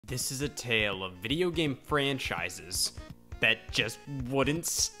This is a tale of video game franchises that just wouldn't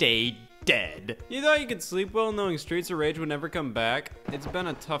stay dead. You thought you could sleep well knowing Streets of Rage would never come back? It's been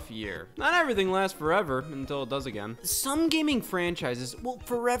a tough year. Not everything lasts forever until it does again. Some gaming franchises will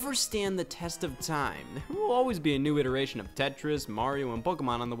forever stand the test of time. There will always be a new iteration of Tetris, Mario, and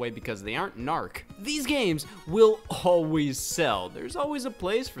Pokemon on the way because they aren't narc. These games will always sell. There's always a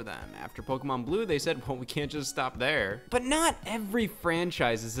place for them. After Pokemon Blue, they said, well, we can't just stop there. But not every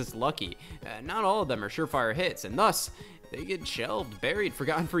franchise is this lucky. Not all of them are surefire hits, and thus, they get shelved, buried,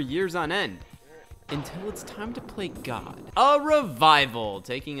 forgotten for years on end. Until it's time to play God. A revival,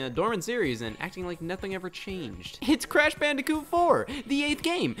 taking a dormant series and acting like nothing ever changed. It's Crash Bandicoot 4, the 8th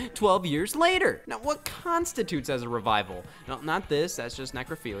game, 12 years later. Now, what constitutes as a revival? No, not this, that's just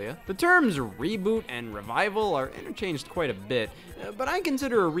necrophilia. The terms reboot and revival are interchanged quite a bit, but I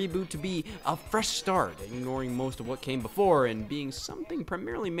consider a reboot to be a fresh start, ignoring most of what came before and being something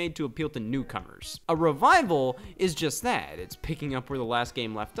primarily made to appeal to newcomers. A revival is just that. It's picking up where the last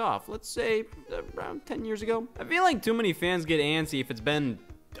game left off, let's say around 10 years ago. I feel like too many fans get antsy if it's been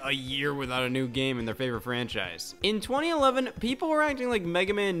a year without a new game in their favorite franchise. In 2011, people were acting like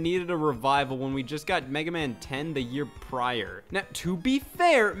Mega Man needed a revival when we just got Mega Man 10 the year prior. Now, to be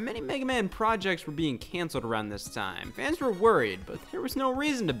fair, many Mega Man projects were being canceled around this time. Fans were worried, but there was no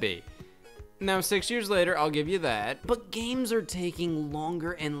reason to be. Now, 6 years later, I'll give you that, but games are taking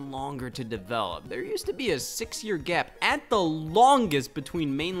longer and longer to develop. There used to be a 6-year gap at the longest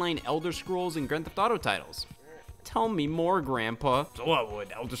between mainline Elder Scrolls and Grand Theft Auto titles. Tell me more, Grandpa. So what,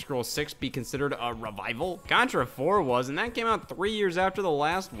 would Elder Scrolls 6 be considered a revival? Contra 4 was, and that came out 3 years after the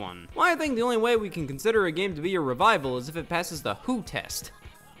last one. Well, I think the only way we can consider a game to be a revival is if it passes the Who test.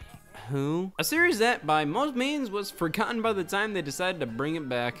 Who? A series that, by most means, was forgotten by the time they decided to bring it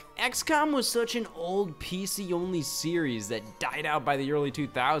back. XCOM was such an old PC-only series that died out by the early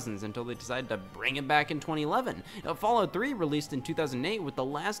 2000s until they decided to bring it back in 2011. Fallout 3 released in 2008 with the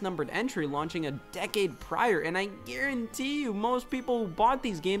last numbered entry launching a decade prior, and I guarantee you most people who bought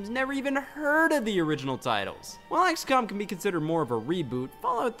these games never even heard of the original titles. While XCOM can be considered more of a reboot,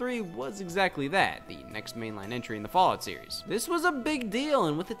 Fallout 3 was exactly that, the next mainline entry in the Fallout series. This was a big deal,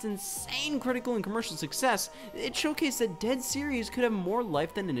 and with its insane critical and commercial success, it showcased that Dead series could have more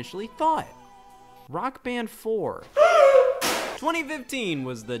life than initially thought. Rock Band 4. 2015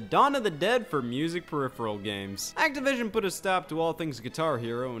 was the dawn of the dead for music peripheral games. Activision put a stop to all things Guitar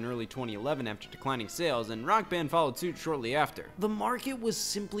Hero in early 2011 after declining sales, and Rock Band followed suit shortly after. The market was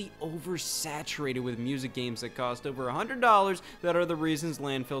simply oversaturated with music games that cost over $100 that are the reasons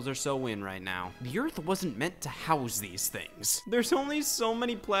landfills are so in right now. The Earth wasn't meant to house these things. There's only so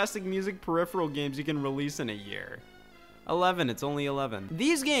many plastic music peripheral games you can release in a year. 11, it's only 11.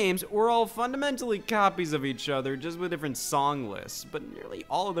 These games were all fundamentally copies of each other, just with different song lists, but nearly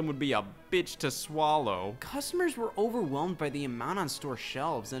all of them would be a bitch to swallow. Customers were overwhelmed by the amount on store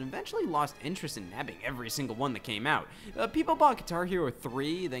shelves and eventually lost interest in nabbing every single one that came out. People bought Guitar Hero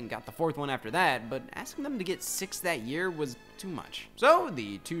 3, then got the 4th one after that, but asking them to get 6 that year was too much. So,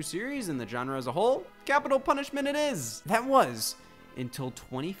 the 2 series and the genre as a whole, capital punishment it is. That was until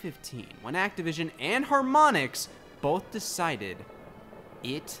 2015, when Activision and Harmonix both decided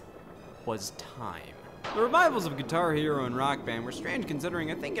it was time. The revivals of Guitar Hero and Rock Band were strange considering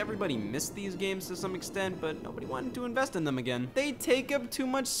I think everybody missed these games to some extent, but nobody wanted to invest in them again. They take up too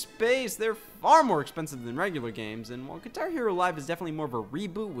much space, they're far more expensive than regular games, and while Guitar Hero Live is definitely more of a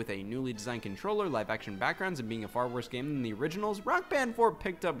reboot with a newly designed controller, live action backgrounds, and being a far worse game than the originals, Rock Band 4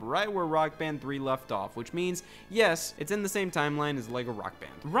 picked up right where Rock Band 3 left off, which means, yes, it's in the same timeline as LEGO Rock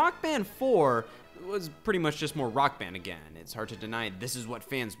Band. Rock Band 4 was pretty much just more Rock Band again. It's hard to deny this is what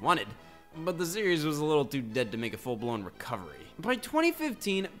fans wanted, but the series was a little too dead to make a full-blown recovery. By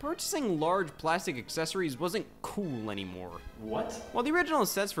 2015, purchasing large plastic accessories wasn't cool anymore. What? While the original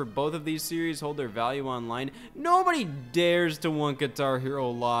sets for both of these series hold their value online, nobody dares to want Guitar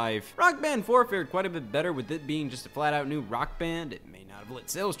Hero Live. Rock Band 4 fared quite a bit better with it being just a flat-out new Rock Band. It may not have lit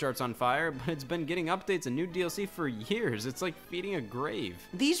sales charts on fire, but it's been getting updates and new DLC for years. It's like feeding a grave.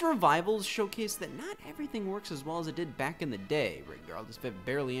 These revivals showcase that not everything works as well as it did back in the day, regardless if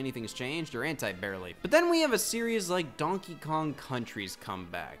barely anything's changed or anti-barely. But then we have a series like Donkey Kong Country's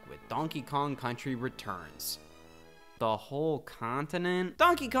comeback with Donkey Kong Country Returns. The whole continent?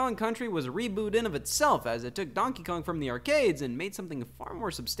 Donkey Kong Country was a reboot in of itself, as it took Donkey Kong from the arcades and made something far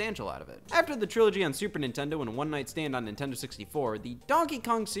more substantial out of it. After the trilogy on Super Nintendo and a one-night stand on Nintendo 64, the Donkey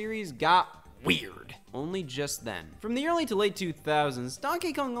Kong series got weird. Only just then. From the early to late 2000s,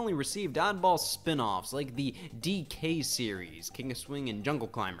 Donkey Kong only received oddball spin-offs like the DK series, King of Swing and Jungle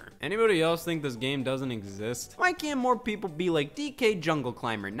Climber. Anybody else think this game doesn't exist? Why can't more people be like DK Jungle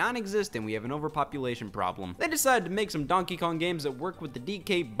Climber, non-existent, we have an overpopulation problem? They decided to make some Donkey Kong games that work with the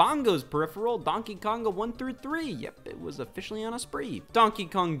DK Bongos peripheral, Donkey Konga 1 through 3. Yep, it was officially on a spree. Donkey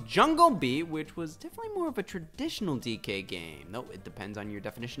Kong Jungle Beat, which was definitely more of a traditional DK game. No, it depends on your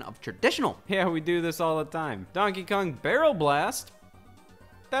definition of traditional. Yeah, we do this all the time. Donkey Kong Barrel Blast?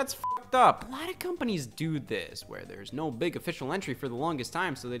 That's fucked up. A lot of companies do this, where there's no big official entry for the longest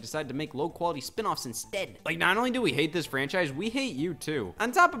time, so they decide to make low-quality spin-offs instead. Like, not only do we hate this franchise, we hate you too.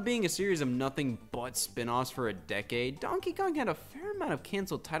 On top of being a series of nothing but spin-offs for a decade, Donkey Kong had a fair amount of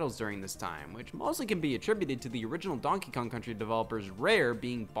canceled titles during this time, which mostly can be attributed to the original Donkey Kong Country developers Rare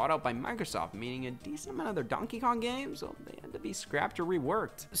being bought out by Microsoft, meaning a decent amount of their Donkey Kong games, well, they had to be scrapped or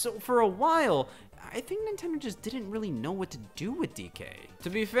reworked. So for a while, I think Nintendo just didn't really know what to do with DK. To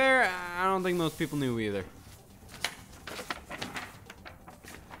be fair, I don't think most people knew either.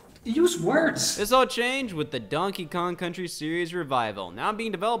 Use words! This all changed with the Donkey Kong Country series revival, now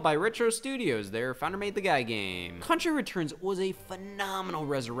being developed by Retro Studios, their founder-made the Guy game. Country Returns was a phenomenal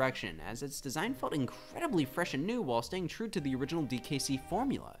resurrection, as its design felt incredibly fresh and new while staying true to the original DKC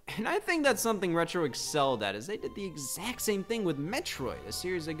formula. And I think that's something Retro excelled at, as they did the exact same thing with Metroid, a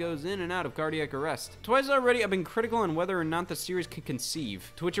series that goes in and out of cardiac arrest. Twice already I've been critical on whether or not the series can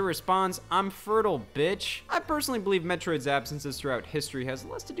conceive, to which it responds, "I'm fertile, bitch." I personally believe Metroid's absences throughout history has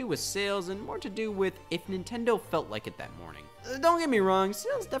less to do with sales and more to do with if Nintendo felt like it that morning. Don't get me wrong,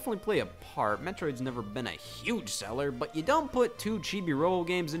 sales definitely play a part. Metroid's never been a huge seller, but you don't put two chibi robo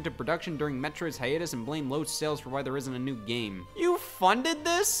games into production during Metroid's hiatus and blame low sales for why there isn't a new game. You funded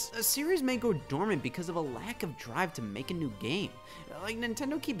this? A series may go dormant because of a lack of drive to make a new game. Like,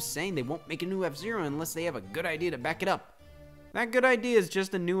 Nintendo keeps saying they won't make a new F-Zero unless they have a good idea to back it up. That good idea is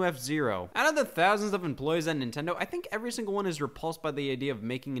just a new F-Zero. Out of the thousands of employees at Nintendo, I think every single one is repulsed by the idea of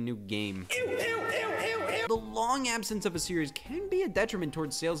making a new game. Ew, ew, ew, the long absence of a series can be a detriment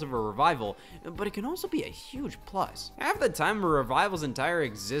towards sales of a revival, but it can also be a huge plus. Half the time, a revival's entire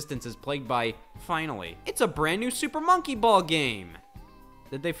existence is plagued by, finally, it's a brand new Super Monkey Ball game.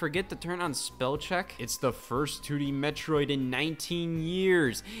 Did they forget to turn on spell check? It's the first 2D Metroid in 19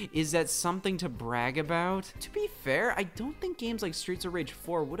 years. Is that something to brag about? To be fair, I don't think games like Streets of Rage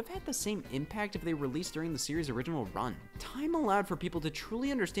 4 would have had the same impact if they released during the series' original run. Time allowed for people to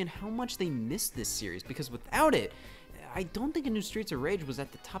truly understand how much they missed this series, because without it, I don't think a new Streets of Rage was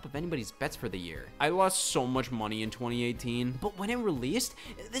at the top of anybody's bets for the year. I lost so much money in 2018, but when it released,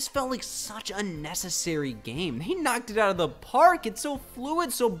 this felt like such a necessary game. They knocked it out of the park. It's so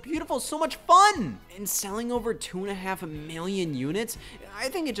fluid, so beautiful, so much fun. And selling over 2.5 million units, I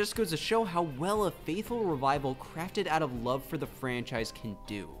think it just goes to show how well a faithful revival crafted out of love for the franchise can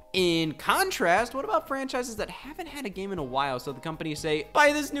do. In contrast, what about franchises that haven't had a game in a while, so the companies say,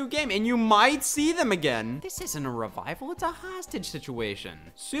 buy this new game, and you might see them again? This isn't a revival, it's a hostage situation.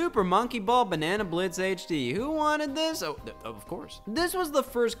 Super Monkey Ball Banana Blitz HD. Who wanted this? Oh, of course. This was the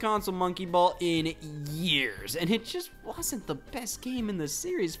first console Monkey Ball in years, and it just wasn't the best game in the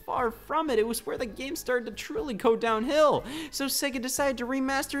series. Far from it. It was where the game started to truly go downhill. So Sega decided to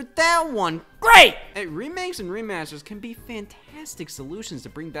remaster that one. Great! Remakes and remasters can be fantastic solutions to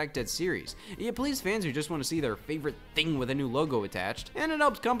bring back dead series. It pleases fans who just want to see their favorite thing with a new logo attached, and it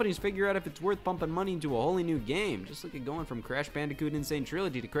helps companies figure out if it's worth pumping money into a wholly new game. Just look at going from Crash Bandicoot Insane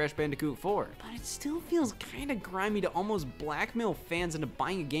Trilogy to Crash Bandicoot 4. But it still feels kinda grimy to almost blackmail fans into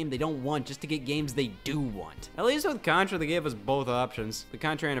buying a game they don't want just to get games they do want. At least with Contra, they gave us both options. The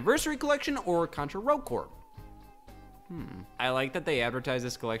Contra Anniversary Collection or Contra Rogue Corp. I like that they advertised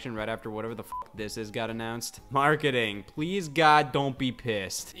this collection right after whatever the fuck this is got announced. Marketing, please God, don't be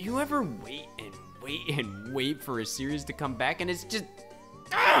pissed. You ever wait and wait and wait for a series to come back and it's just...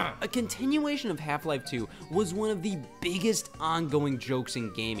 A continuation of Half-Life 2 was one of the biggest ongoing jokes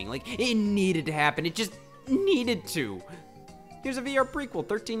in gaming. Like, it needed to happen, it just needed to. Here's a VR prequel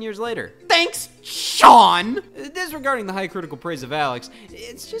 13 years later. Thanks, Sean! Disregarding the high critical praise of Alex,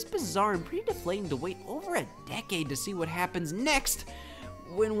 it's just bizarre and pretty deflating to wait over a decade to see what happens next,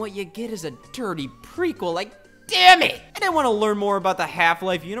 when what you get is a dirty prequel. Like, damn it! didn't want to learn more about the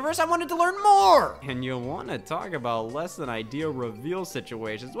Half-Life universe, I wanted to learn more! And you want to talk about less than ideal reveal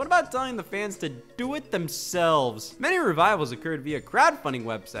situations. What about telling the fans to do it themselves? Many revivals occurred via crowdfunding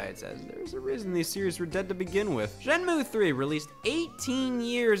websites, as there's a reason these series were dead to begin with. Shenmue 3 released 18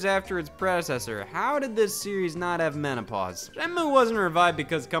 years after its predecessor. How did this series not have menopause? Shenmue wasn't revived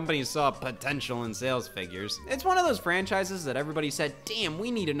because companies saw potential in sales figures. It's one of those franchises that everybody said, damn, we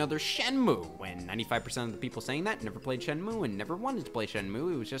need another Shenmue, when 95% of the people saying that never played Shenmue and never wanted to play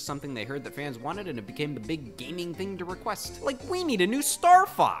Shenmue. It was just something they heard that fans wanted and it became the big gaming thing to request. Like, we need a new Star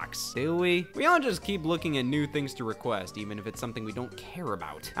Fox. Do we? We all just keep looking at new things to request, even if it's something we don't care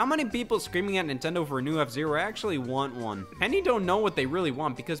about. How many people screaming at Nintendo for a new F-Zero actually want one? Many don't know what they really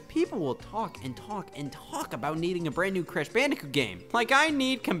want because people will talk and talk and talk about needing a brand new Crash Bandicoot game. Like, I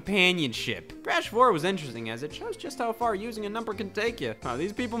need companionship. Crash 4 was interesting as it shows just how far using a number can take you. Wow,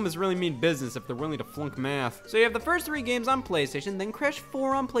 these people must really mean business if they're willing to flunk math. So you have the first 3 games on PlayStation, then Crash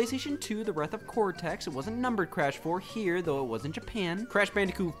 4 on PlayStation 2, The Wrath of Cortex. It wasn't numbered Crash 4 here, though it was in Japan. Crash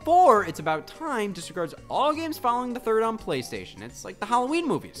Bandicoot 4, It's About Time, disregards all games following the third on PlayStation. It's like the Halloween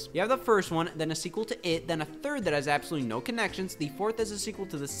movies. You have the first one, then a sequel to it, then a third that has absolutely no connections, the fourth is a sequel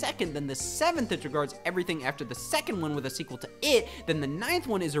to the second, then the seventh disregards everything after the second one with a sequel to it, then the ninth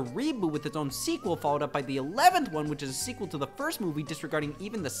one is a reboot with its own sequel, followed up by the 11th one, which is a sequel to the first movie, disregarding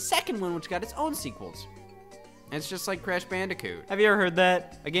even the second one, which got its own sequels. It's just like Crash Bandicoot. Have you ever heard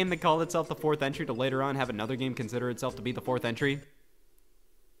that? A game that called itself the fourth entry to later on have another game consider itself to be the fourth entry?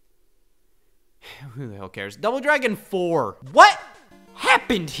 Who the hell cares? Double Dragon 4. What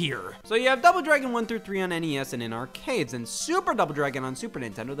happened here? So you have Double Dragon 1 through 3 on NES and in arcades, and Super Double Dragon on Super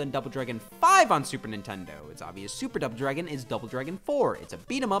Nintendo, then Double Dragon 5 on Super Nintendo. It's obvious Super Double Dragon is Double Dragon 4. It's a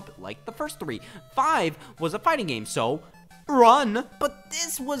beat 'em up like the first 3. 5 was a fighting game, so run! But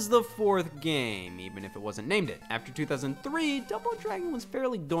this was the 4th game, even if it wasn't named it. After 2003, Double Dragon was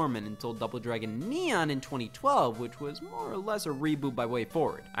fairly dormant until Double Dragon Neon in 2012, which was more or less a reboot by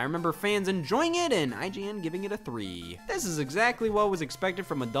WayForward. I remember fans enjoying it and IGN giving it a 3. This is exactly what was expected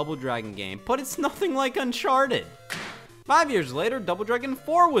from a Double Dragon game, but it's nothing like Uncharted. 5 years later, Double Dragon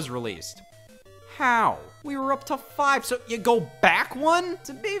 4 was released. How? We were up to 5, so you go back one?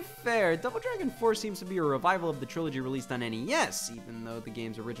 To be fair, Double Dragon 4 seems to be a revival of the trilogy released on NES, even though the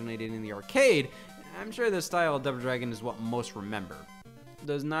games originated in the arcade. I'm sure this style of Double Dragon is what most remember.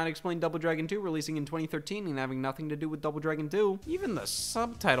 Does not explain Double Dragon 2 releasing in 2013 and having nothing to do with Double Dragon 2. Even the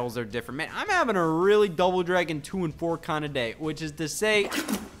subtitles are different. Man, I'm having a really Double Dragon 2 and 4 kind of day, which is to say...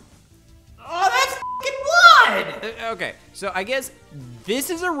 Oh, that's f***ing blood! Okay, so I guess this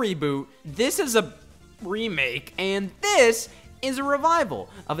is a reboot, this is a remake, and this is a revival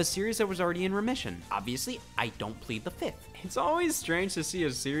of a series that was already in remission. Obviously, I don't plead the 5th. It's always strange to see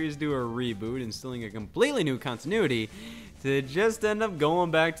a series do a reboot, instilling a completely new continuity, to just end up going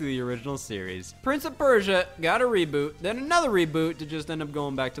back to the original series. Prince of Persia got a reboot, then another reboot to just end up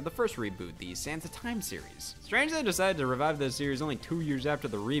going back to the first reboot, the Sands of Time series. Strange they decided to revive this series only 2 years after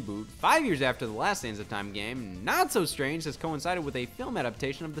the reboot, 5 years after the last Sands of Time game. Not so strange this coincided with a film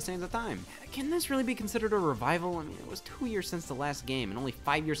adaptation of the Sands of Time. Can this really be considered a revival? I mean, it was 2 years since the last game, and only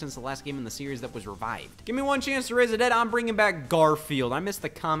 5 years since the last game in the series that was revived. Give me one chance to raise the dead, I'm bringing back Garfield. I missed the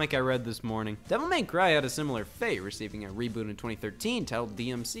comic I read this morning. Devil May Cry had a similar fate, receiving a reboot in 2013 titled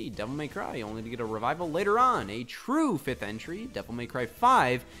DMC Devil May Cry, only to get a revival later on, a true 5th entry, Devil May Cry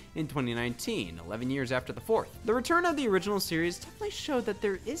 5, in 2019, 11 years after the 4th. The return of the original series definitely showed that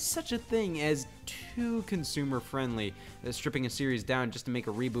there is such a thing as too consumer-friendly, that stripping a series down just to make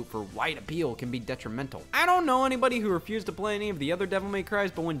a reboot for wide appeal can be detrimental. I don't know anybody who refused to play any of the other Devil May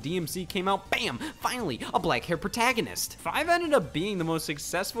Crys, but when DMC came out, bam! Finally, a black-haired protagonist! 5 ended up being the most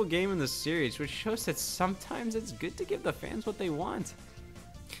successful game in the series, which shows that sometimes it's good to give the fans what they want.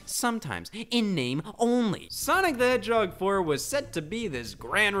 Sometimes, in name only. Sonic the Hedgehog 4 was set to be this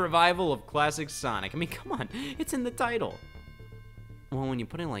grand revival of classic Sonic. I mean, come on, it's in the title. Well, when you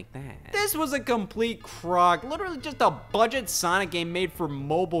put it like that. This was a complete crock. Literally just a budget Sonic game made for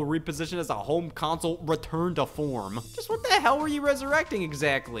mobile, repositioned as a home console, returned to form. Just what the hell were you resurrecting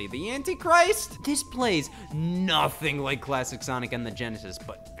exactly? The Antichrist? This plays nothing like classic Sonic and the Genesis,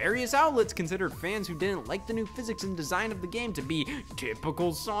 but various outlets considered fans who didn't like the new physics and design of the game to be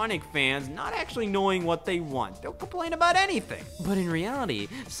typical Sonic fans, not actually knowing what they want. They'll complain about anything. But in reality,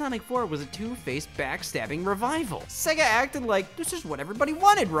 Sonic 4 was a two-faced backstabbing revival. Sega acted like this is what everybody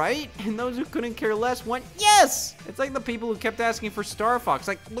wanted, right? And those who couldn't care less went, yes! It's like the people who kept asking for Star Fox,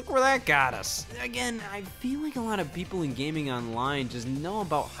 like, look where that got us. Again, I feel like a lot of people in gaming online just know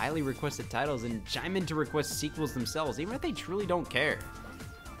about highly requested titles and chime in to request sequels themselves, even if they truly don't care.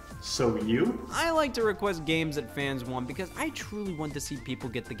 So you? I like to request games that fans want because I truly want to see people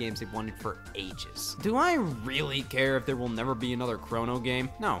get the games they've wanted for ages. Do I really care if there will never be another Chrono game?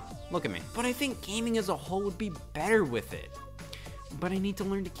 No, look at me. But I think gaming as a whole would be better with it. But I need to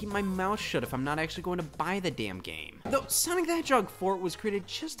learn to keep my mouth shut if I'm not actually going to buy the damn game. Though Sonic the Hedgehog 4 was created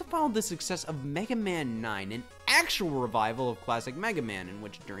just to follow the success of Mega Man 9, an actual revival of classic Mega Man, in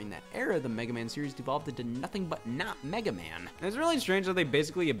which during that era, the Mega Man series devolved into nothing but not Mega Man. And it's really strange that they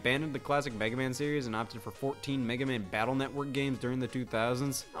basically abandoned the classic Mega Man series and opted for 14 Mega Man Battle Network games during the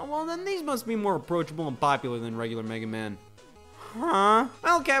 2000s. Oh, well then these must be more approachable and popular than regular Mega Man. Huh?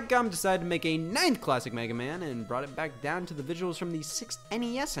 Well, Capcom decided to make a 9th classic Mega Man and brought it back down to the visuals from the 6th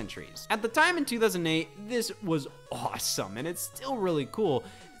NES entries. At the time in 2008, this was awesome, and it's still really cool,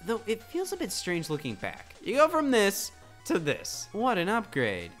 though it feels a bit strange looking back. You go from this to this. What an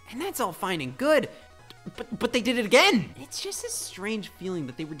upgrade. And that's all fine and good, but they did it again! It's just a strange feeling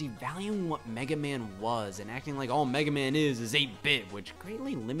that they were devaluing what Mega Man was and acting like all Mega Man is 8-bit, which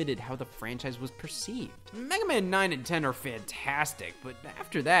greatly limited how the franchise was perceived. Mega Man 9 and 10 are fantastic, but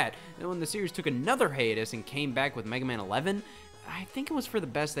after that, when the series took another hiatus and came back with Mega Man 11, I think it was for the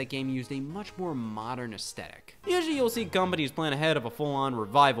best that game used a much more modern aesthetic. Usually you'll see companies plan ahead of a full-on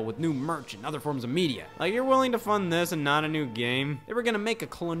revival with new merch and other forms of media. Like, you're willing to fund this and not a new game? They were gonna make a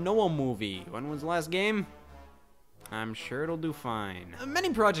Klonoa movie. When was the last game? I'm sure it'll do fine.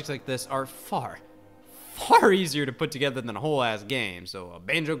 Many projects like this are far easier to put together than a whole-ass game, so a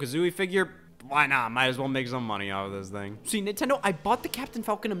Banjo-Kazooie figure, why not? Might as well make some money off of this thing. See, Nintendo, I bought the Captain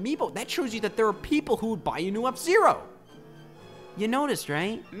Falcon amiibo. That shows you that there are people who would buy a new F-Zero. You noticed,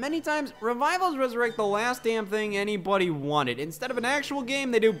 right? Many times, revivals resurrect the last damn thing anybody wanted. Instead of an actual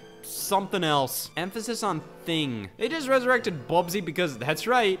game, they do something else. Emphasis on thing. They just resurrected Bubsy because, that's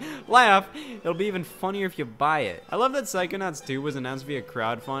right, laugh, it'll be even funnier if you buy it. I love that Psychonauts 2 was announced via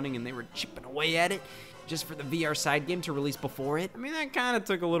crowdfunding and they were chipping away at it just for the VR side game to release before it. I mean, that kind of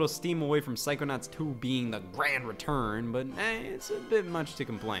took a little steam away from Psychonauts 2 being the grand return, but it's a bit much to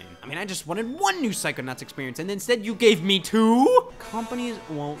complain. I mean, I just wanted one new Psychonauts experience, and instead you gave me 2? Companies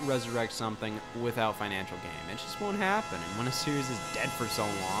won't resurrect something without financial gain. It just won't happen, and when a series is dead for so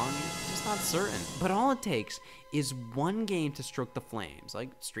long, it's just not certain. But all it takes is one game to stroke the flames, like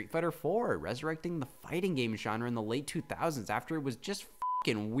Street Fighter 4, resurrecting the fighting game genre in the late 2000s after it was just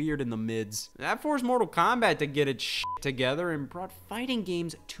weird in the mids. That forced Mortal Kombat to get its shit together and brought fighting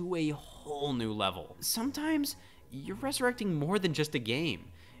games to a whole new level. Sometimes you're resurrecting more than just a game.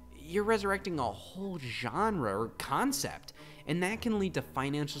 You're resurrecting a whole genre or concept, and that can lead to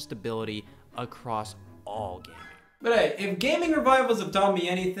financial stability across all gaming. But hey, if gaming revivals have taught me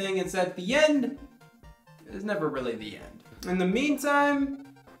anything, it's that the end is never really the end. In the meantime,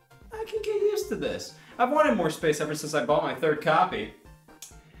 I can get used to this. I've wanted more space ever since I bought my 3rd copy.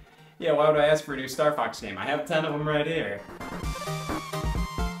 Yeah, why would I ask for a new Star Fox game? I have 10 of them right here.